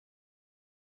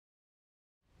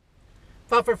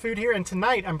Thought for Food here, and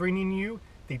tonight I'm bringing you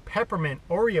the Peppermint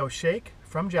Oreo shake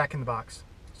from Jack in the Box.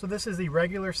 So this is the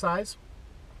regular size.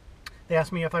 They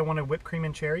asked me if I wanted whipped cream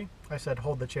and cherry. I said,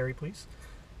 hold the cherry, please.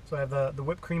 So I have the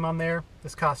whipped cream on there.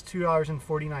 This costs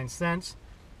 $2.49.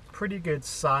 Pretty good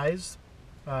size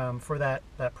for that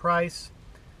price.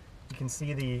 You can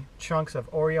see the chunks of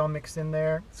Oreo mixed in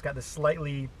there. It's got this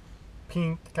slightly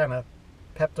pink kind of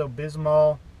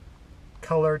Pepto-Bismol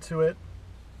color to it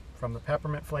from the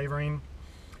peppermint flavoring.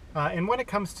 And when it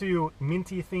comes to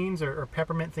minty themes or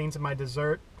peppermint themes in my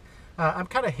dessert, I'm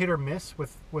kind of hit or miss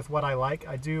with what I like.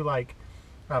 I do like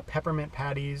peppermint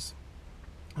patties.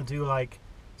 I do like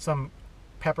some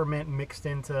peppermint mixed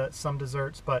into some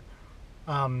desserts, but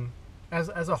as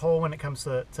a whole, when it comes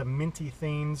to minty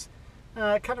themes,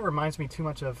 it kind of reminds me too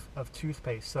much of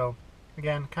toothpaste. So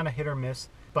again, kind of hit or miss,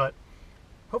 but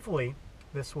hopefully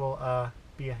this will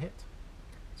be a hit.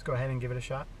 Let's go ahead and give it a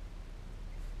shot.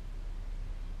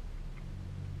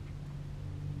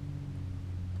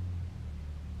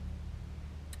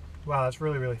 Wow, that's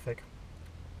really, really thick.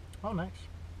 Oh, nice.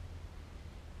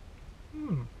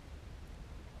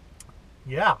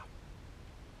 Yeah.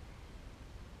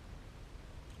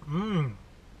 The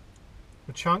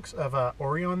chunks of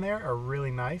Oreo in there are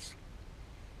really nice.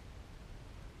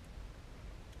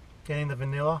 Getting the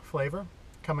vanilla flavor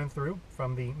coming through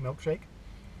from the milkshake.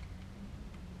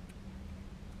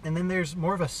 And then there's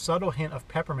more of a subtle hint of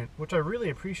peppermint, which I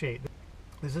really appreciate.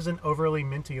 This isn't overly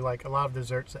minty like a lot of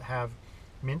desserts that have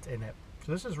mint in it.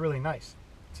 So this is really nice.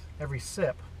 Every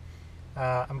sip,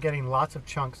 I'm getting lots of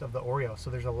chunks of the Oreo,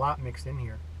 so there's a lot mixed in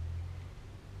here.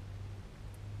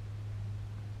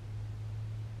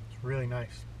 It's really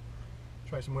nice.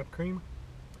 Try some whipped cream.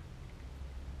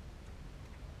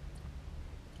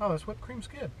 Oh, this whipped cream's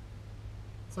good.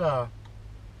 It's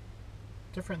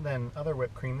different than other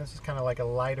whipped cream. This is kind of like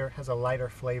has a lighter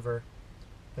flavor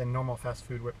than normal fast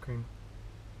food whipped cream.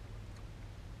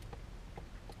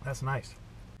 That's nice.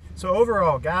 So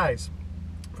overall, guys,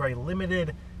 for a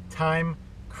limited time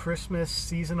Christmas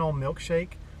seasonal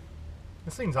milkshake,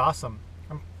 this thing's awesome.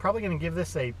 I'm probably going to give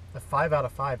this a 5 out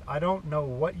of 5. I don't know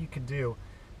what you could do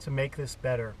to make this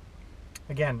better.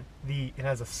 Again, it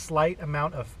has a slight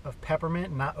amount of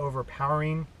peppermint, not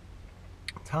overpowering.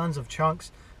 Tons of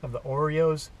chunks of the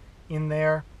Oreos in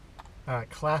there.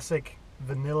 Classic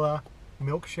vanilla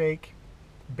milkshake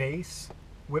base.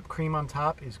 Whipped cream on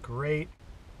top is great.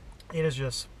 It is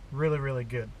just really, really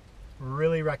good.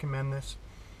 Really recommend this.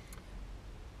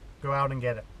 Go out and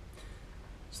get it.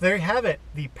 So there you have it,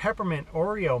 the Peppermint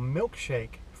Oreo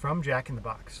milkshake from Jack in the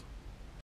Box.